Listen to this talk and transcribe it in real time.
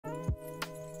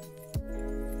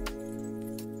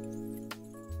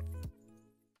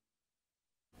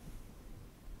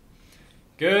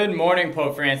Good morning,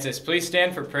 Pope Francis. Please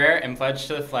stand for prayer and pledge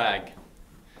to the flag.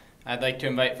 I'd like to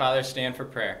invite Father Stan for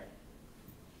prayer.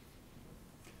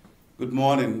 Good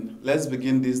morning. Let's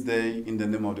begin this day in the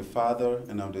name of the Father,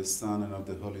 and of the Son, and of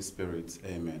the Holy Spirit.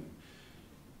 Amen.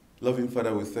 Loving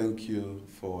Father, we thank you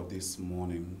for this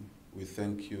morning. We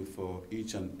thank you for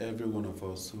each and every one of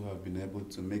us who have been able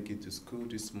to make it to school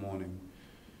this morning.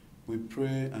 We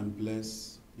pray and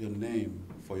bless your name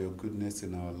for your goodness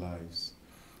in our lives.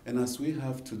 And as we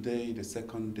have today the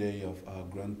second day of our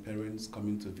grandparents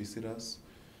coming to visit us,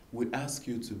 we ask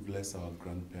you to bless our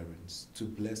grandparents, to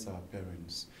bless our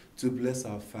parents, to bless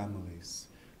our families,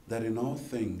 that in all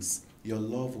things your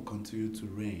love will continue to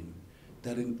reign,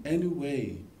 that in any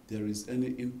way there is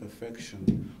any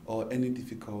imperfection or any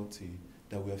difficulty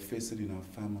that we are facing in our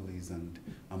families and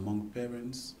among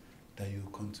parents, that you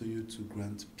continue to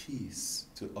grant peace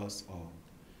to us all.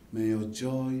 May your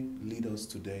joy lead us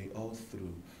today all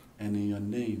through, and in your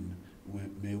name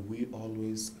may we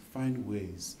always find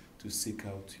ways to seek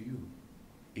out you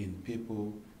in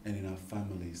people and in our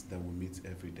families that we meet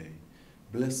every day.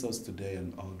 Bless us today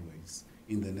and always.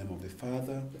 In the name of the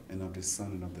Father, and of the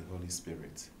Son, and of the Holy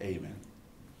Spirit. Amen.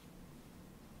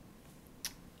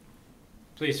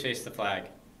 Please face the flag.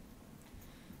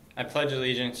 I pledge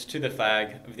allegiance to the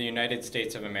flag of the United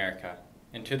States of America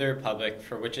and to the republic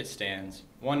for which it stands,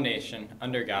 one nation,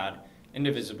 under God,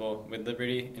 indivisible, with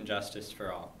liberty and justice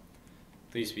for all.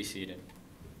 Please be seated.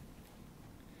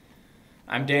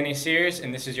 I'm Danny Sears,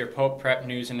 and this is your Pope Prep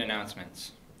News and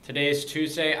Announcements. Today is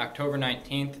Tuesday, October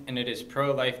 19th, and it is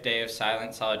Pro-Life Day of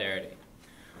Silent Solidarity.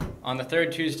 On the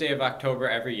third Tuesday of October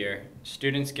every year,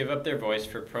 students give up their voice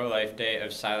for Pro-Life Day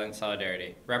of Silent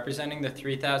Solidarity, representing the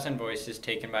 3,000 voices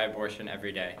taken by abortion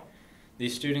every day.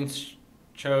 These students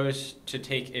chose to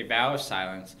take a vow of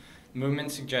silence. The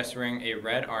movement suggests wearing a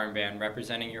red armband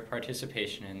representing your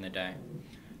participation in the day.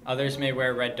 Others may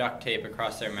wear red duct tape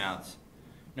across their mouths.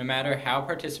 No matter how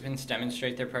participants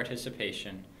demonstrate their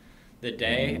participation, the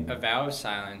day, a vow of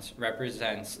silence,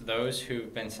 represents those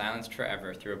who've been silenced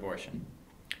forever through abortion.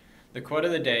 The quote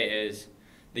of the day is,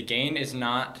 "The gain is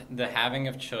not the having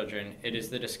of children, it is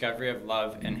the discovery of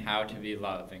love and how to be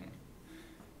loving."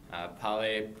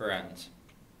 Polly Perens.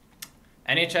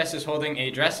 NHS is holding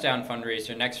a Dress Down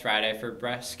fundraiser next Friday for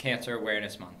Breast Cancer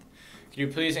Awareness Month. Could you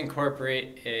please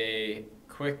incorporate a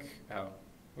quick, that's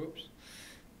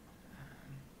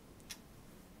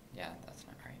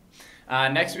not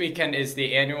right. Next weekend is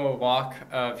the annual Walk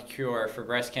of Cure for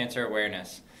breast cancer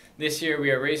awareness. This year we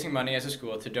are raising money as a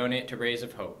school to donate to Rays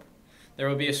of Hope. There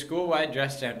will be a school-wide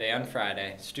dress down day on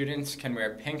Friday. Students can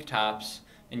wear pink tops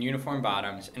and uniform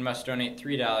bottoms and must donate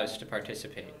 $3 to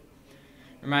participate.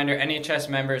 Reminder, NHS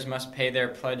members must pay their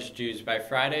pledge dues by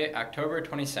Friday, October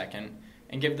 22nd,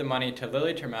 and give the money to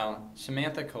Lily Termel,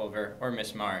 Samantha Culver, or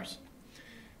Miss Mars.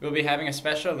 We'll be having a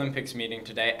Special Olympics meeting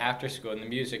today after school in the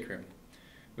music room.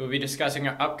 We'll be discussing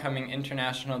our upcoming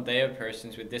International Day of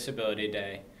Persons with Disability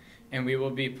Day, and we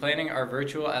will be planning our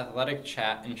virtual athletic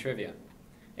chat and trivia.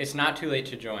 It's not too late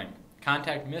to join.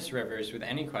 Contact Miss Rivers with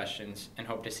any questions and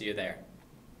hope to see you there.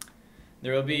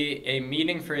 There will be a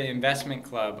meeting for the Investment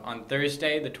Club on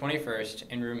Thursday, the 21st,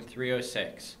 in room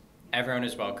 306. Everyone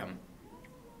is welcome.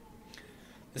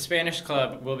 The Spanish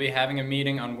Club will be having a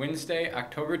meeting on Wednesday,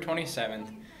 October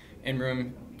 27th, in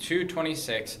room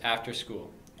 226 after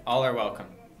school. All are welcome.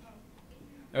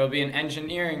 There will be an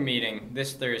engineering meeting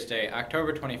this Thursday,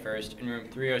 October 21st, in room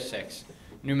 306.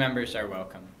 New members are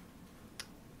welcome.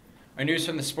 Our news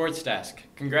from the sports desk.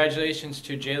 Congratulations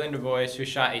to Jalen DuBois, who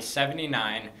shot a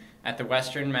 79 at the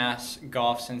Western Mass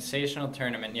Golf Sensational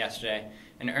Tournament yesterday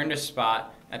and earned a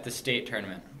spot at the state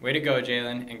tournament. Way to go,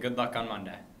 Jalen, and good luck on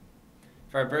Monday.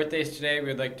 For our birthdays today,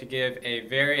 we'd like to give a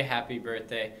very happy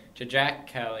birthday to Jack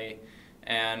Kelly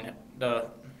and the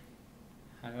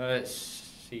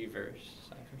Seavers.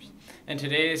 And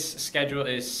today's schedule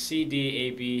is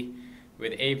CDAB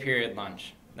with A period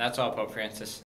lunch. That's all, Pope Francis.